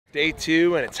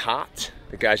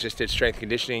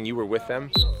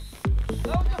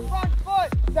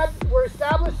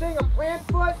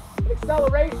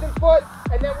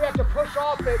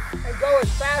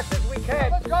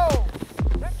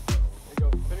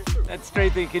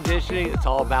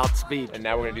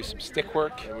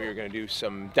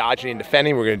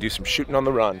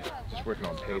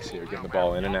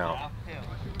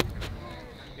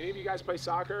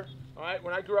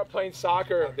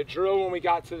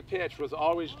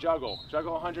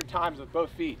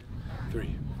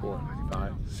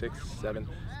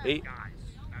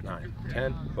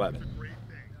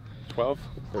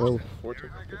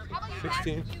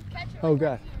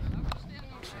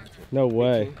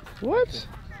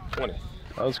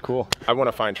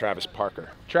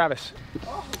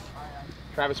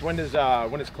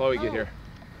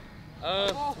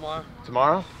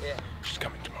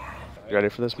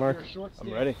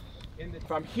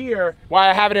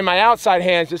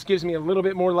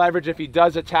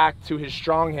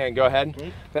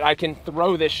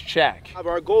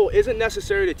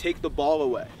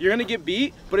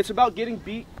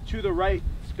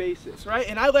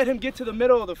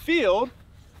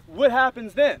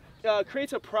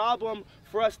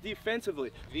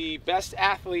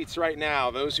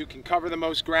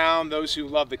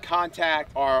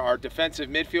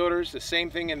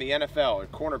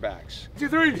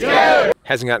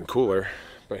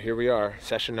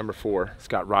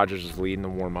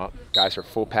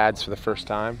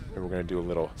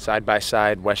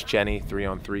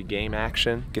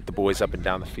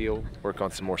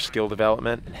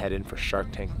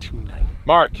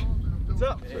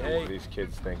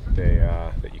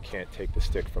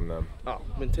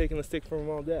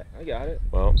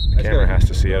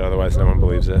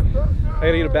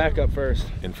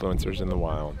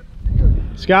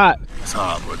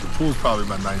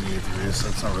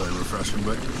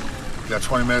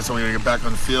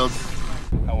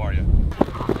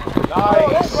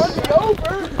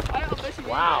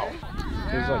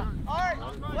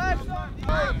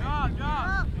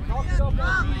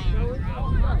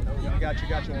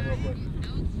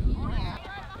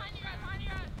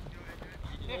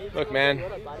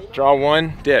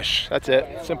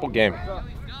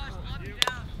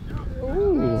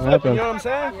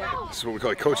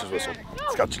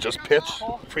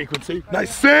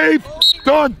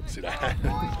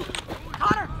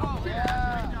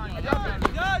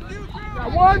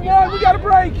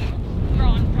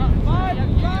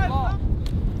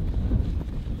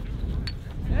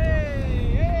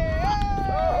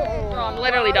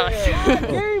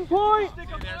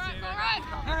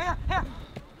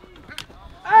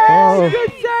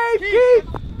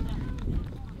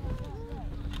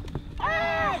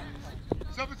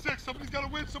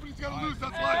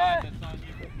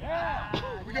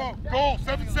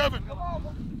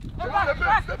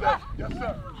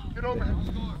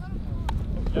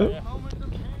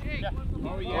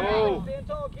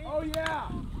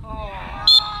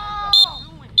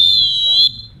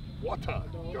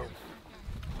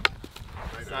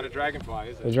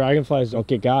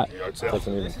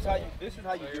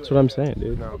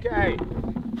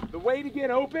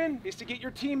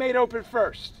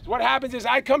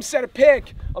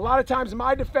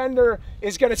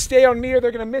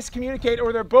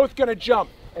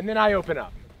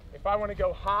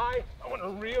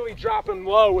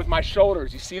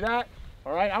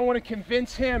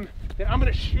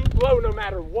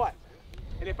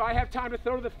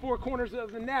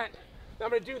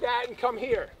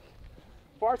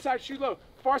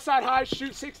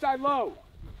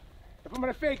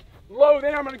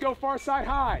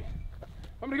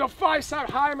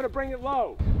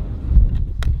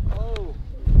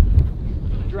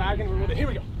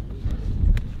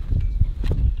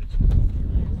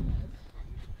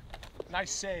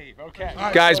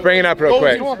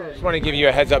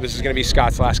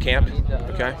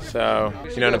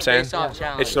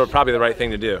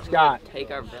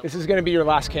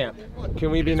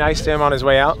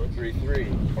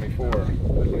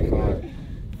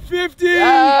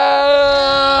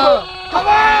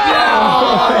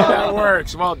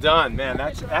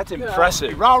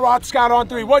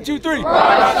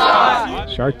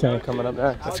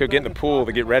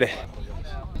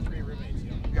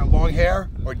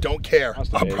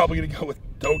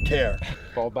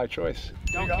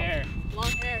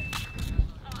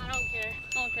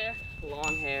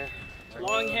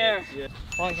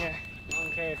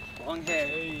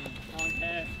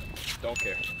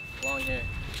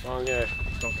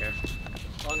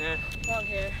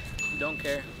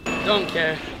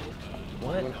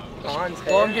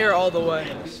Long hair all the way.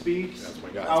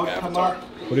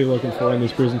 What are you looking for in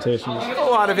these presentations? A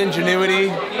lot of ingenuity,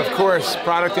 of course,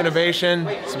 product innovation,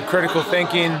 some critical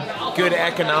thinking, good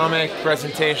economic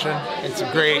presentation, and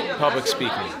some great public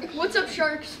speaking. What's up,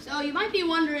 Sharks? So you might be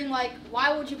wondering, like,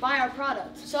 why would you buy our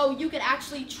product? So you could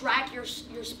actually track your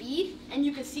speed, and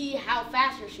you can see how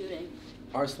fast you're shooting.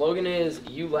 Our slogan is,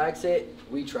 you lax it,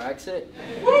 we tracks it.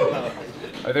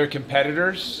 Are there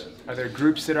competitors? Are there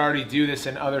groups that already do this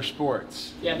in other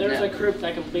sports? Yeah, there's a group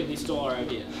that completely stole our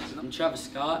idea. I'm Travis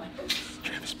Scott.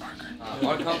 Travis Parker.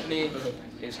 Our company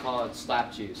is called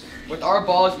Slap Juice. With our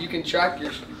balls, you can track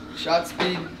your shot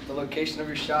speed, the location of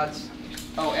your shots.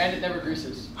 Oh, and it never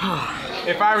greases.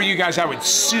 If I were you guys, I would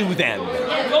sue them.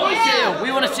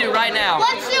 We want to sue right now.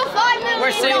 Let's do $5 million.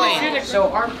 We're suing.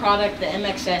 So our product, the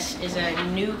MXS, is a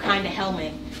new kind of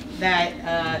helmet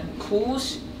that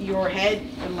cools your head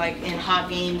like in hot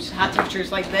games, hot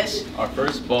temperatures like this. Our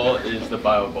first ball is the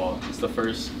Bio Ball. It's the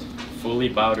first fully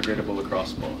biodegradable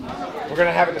lacrosse ball. We're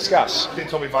gonna have it discuss. They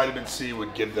told me vitamin C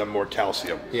would give them more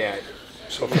calcium. Yeah.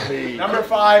 So for me, Number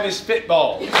 5 is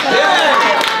Fitball.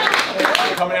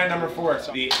 Coming in at number 4,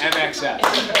 so the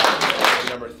MXS.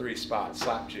 Number 3 spot,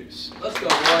 Slap Juice. Let's go,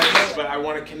 boys. But I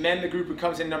want to commend the group who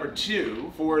comes in number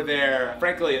 2 for their,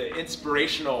 frankly,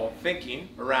 inspirational thinking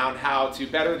around how to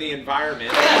better the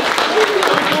environment.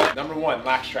 Number 1,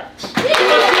 Lax Tracks.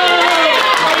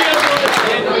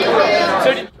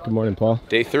 Good morning, Paul.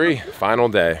 Day 3, final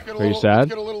day. Are you sad?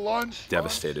 Get a little lunge.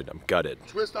 Devastated. I'm gutted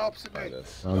Twist opposite me.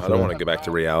 I don't want to go back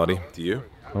to reality. Do you?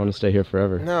 I want to stay here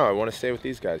forever. No, I want to stay with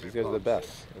these guys. These guys are the best.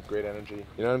 They have great energy.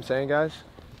 You know what I'm saying, guys?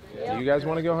 Do you guys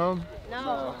want to go home?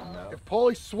 No. If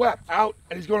Paulie swept out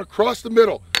and he's going across the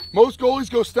middle, most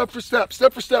goalies go step for step,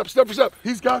 step for step, step for step.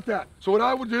 He's got that. So what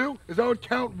I would do is I would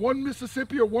count 1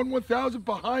 Mississippi or 1 1,000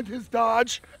 behind his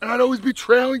dodge, and I'd always be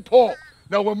trailing Paul.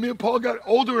 Now, when me and Paul got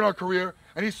older in our career,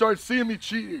 and he started seeing me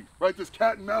cheating, right, this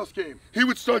cat and mouse game, he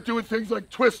would start doing things like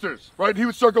twisters, right? He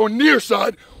would start going near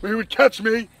side, where he would catch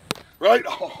me, right?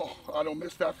 Oh, I don't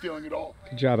miss that feeling at all.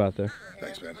 Good job out there.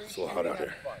 Thanks, man. It's a little hot out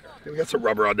here. We got some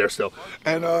rubber on there still.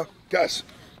 And guys,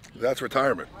 that's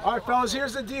retirement. All right, fellas,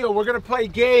 here's the deal. We're going to play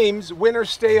games. Winners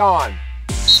stay on.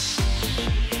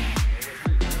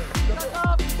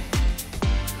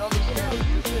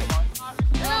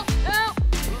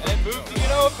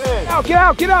 Get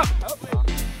out, get up!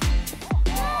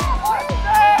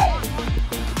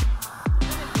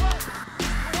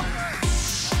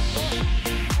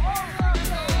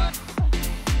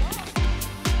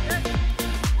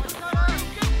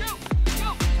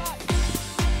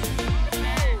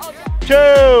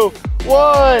 Two,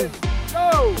 one.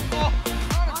 Go!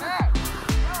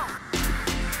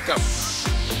 Go.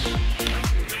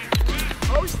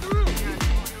 Oh, he's through!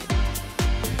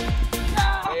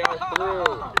 They are through.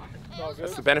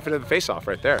 That's the benefit of the face-off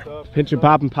right there. Pinch and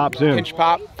pop and pop zoom. Pinch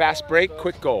pop, fast break,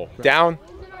 quick goal. Down,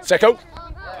 set go.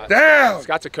 Down!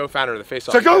 Scott's a co-founder of the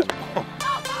face-off. Set go!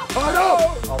 Hard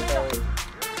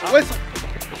up! Whistle!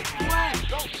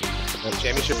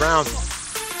 Championship round.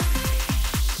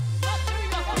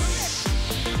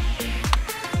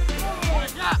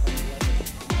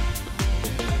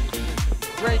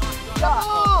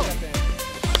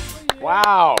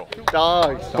 Wow.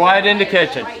 Dogs. Quiet in the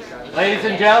kitchen. Ladies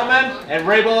and gentlemen, and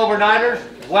Rabil Overnighters,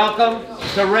 welcome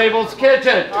to Rabil's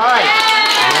Kitchen. All right.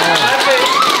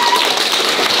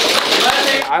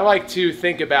 I like to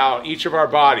think about each of our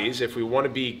bodies, if we want to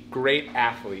be great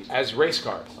athletes, as race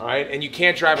cars, all right? And you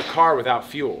can't drive a car without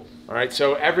fuel, all right?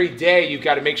 So every day you've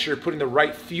got to make sure you're putting the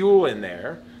right fuel in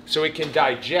there so it can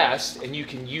digest and you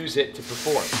can use it to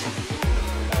perform.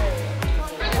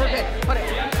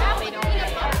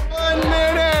 1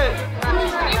 minute.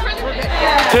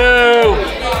 2,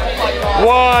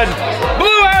 1,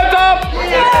 blue hands up!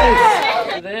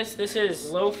 This is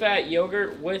low-fat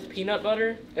yogurt with peanut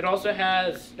butter. It also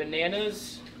has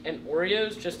bananas and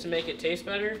Oreos just to make it taste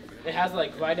better. It has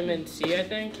like vitamin C, I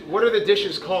think. What are the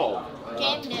dishes called?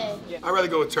 Game day. I'd rather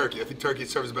go with turkey. I think turkey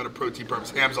serves a better protein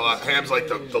purpose. Ham's a lot. Ham's like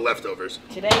the leftovers.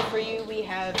 Today for you, we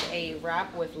have a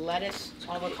wrap with lettuce,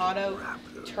 avocado,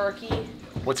 turkey.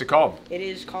 What's it called? It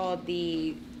is called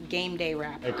the game day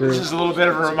wrap. This is a little bit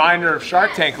of a reminder of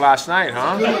Shark Tank last night,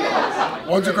 huh?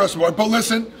 One's across the board. But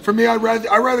listen, for me, I'd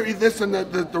rather eat this than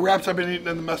the wraps I've been eating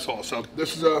in the mess hall. So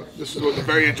this is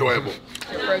very enjoyable.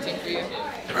 Protein for you.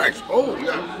 Thanks. Oh,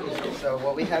 yeah. So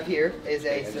what we have here is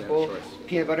a simple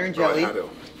peanut butter and jelly.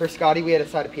 For Scotty, we had a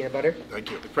side of peanut butter.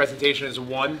 Thank you. The presentation is a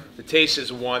 1, the taste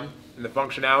is a 1, and the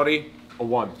functionality, a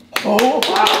 1. Wow.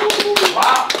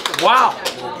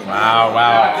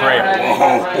 Wow, crepe.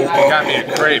 You got me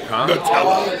a crepe,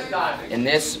 huh? In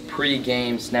this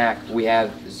pre-game snack, we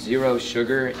have 0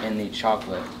 sugar in the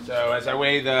chocolate. So as I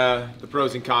weigh the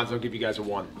pros and cons, I'll give you guys a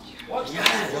 1.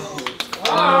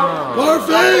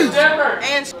 Parfaits!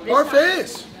 And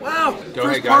Parfaits! Wow. Go First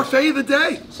ahead, guys. parfait of the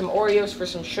day. some Oreos for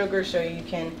some sugar so you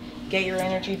can get your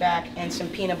energy back, and some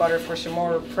peanut butter for some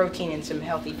more protein and some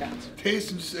healthy fats.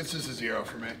 Taste, it's just a 0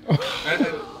 for me.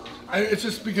 It's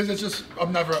just because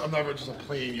I'm never just a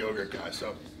plain yogurt guy.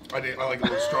 So I like a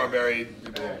little strawberry.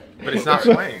 But it's not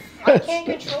plain. I can't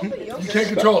control the yogurt. You can't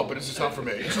control it, but it's just not for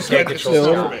me. It's just Can't not control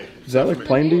for me. Does that look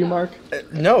plain to you, Mark?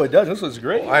 No, it does. This was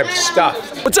great. I'm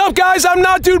stuffed. What's up, guys? I'm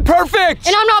not Dude Perfect.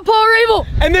 And I'm not Paul Rabil.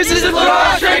 And this is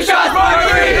the Straight Shots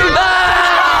Margarita.